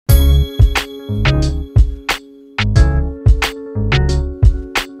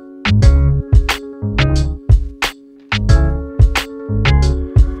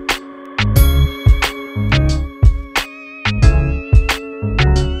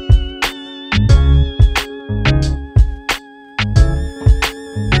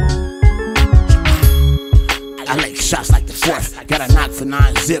I lick shots like the fourth. Got a knock for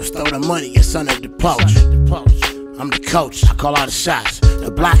 9 zips. Throw the money, it's under the poach. I'm the coach, I call all the shots.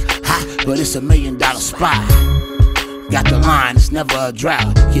 The block hot, but it's $1 million spot. Got the line, it's never a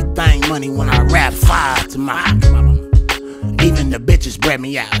drought. Get thing money when I rap. Fire to my even the bitches bred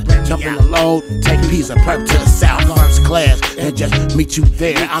me out. Jump in the load, take a piece of perp to the south. First class, and just meet you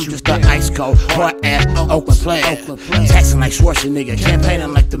there. I'm just an ice cold, hard ass Oakland player. Taxing like Schwarzenegger,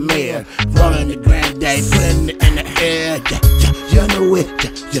 campaigning like the mayor. Rolling the granddaddy, putting it in the air. You know it,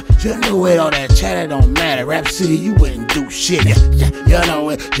 you know it. All that chatter don't matter. Rap City, you wouldn't do shit. You know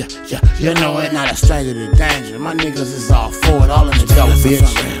it, you know it. Not a stranger to danger. My niggas is all forward, all in the dope, bitch.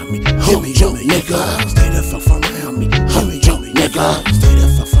 Hit me, nigga. Stay the fuck around me. Hit me, nigga. Stay the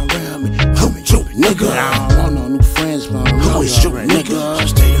fuck around me. Hit me, nigga. I don't want no new friends, but I'm always shooting, nigga.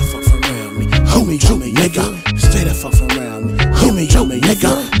 Stay the fuck around me. Hit me, nigga. Stay the fuck around me. Hit me,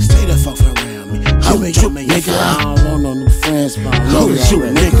 nigga. Stay the fuck around me. Hit me, nigga. I don't want no new friends, but I'm always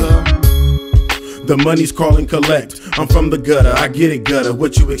shooting, nigga. The money's call and collect. I'm from the gutter, I get it gutter,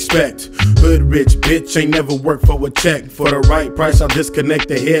 what you expect? Hood rich bitch, ain't never worked for a check. For the right price, I'll disconnect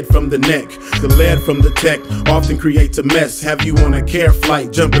the head from the neck. The lead from the tech often creates a mess. Have you on a care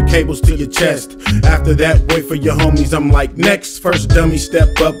flight, jumping cables to your chest. After that, wait for your homies, I'm like next. First dummy step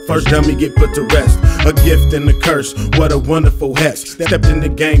up, first dummy get put to rest. A gift and a curse, what a wonderful hex. Stepped in the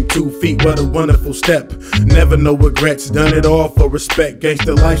game 2 feet, what a wonderful step. Never no regrets, done it all for respect.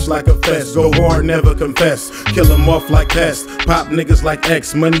 Gangsta life's like a fest, go hard, never confess. Kill them off like pests, pop niggas like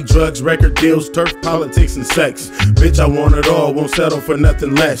X. Money, drugs, record deals, turf, politics, and sex. Bitch, I want it all, won't settle for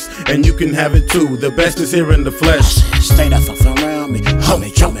nothing less. And you can have it too, the best is here in the flesh. Stay the fuck around me,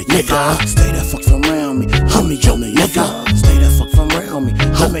 homie, nigga. Stay the fuck around me, homie, nigga. Stay the fuck around me,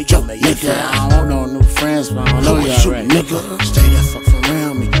 homie, nigga. I don't want no new friends, but I don't know you already, nigga. Stay the fuck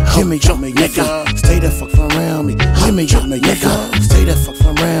around me, homie, nigga. Stay the fuck around me, homie, nigga. Stay the fuck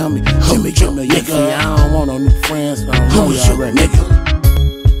around me, homie, nigga. I don't want no new friends, but I don't know you already, nigga.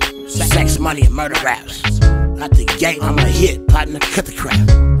 Sex, money, and murder raps. Out the gate, I'm a hit, partner, cut the crap.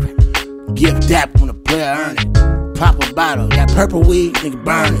 Give dap when a player earn it. Pop a bottle, that purple weed, nigga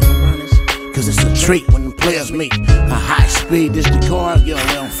burn it. Cause it's a treat when the players meet. A high speed, this the car, get on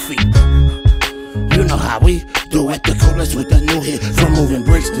their own feet. You know how we do it, the coolest with the new hit. From moving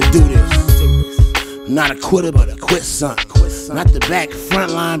bricks to do this. Not a quitter, but a quit son. Not the back,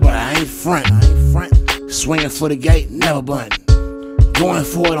 front line, but I ain't front. Swinging for the gate, never bunt. Going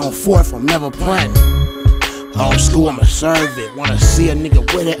for it on fourth, I'm never playing. Old school, I'ma serve it. Wanna see a nigga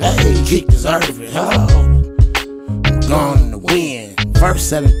with it, hey, kick deserve it. Oh. I'm gone to win. First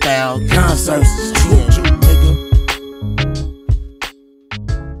 7,000 concerts is 10.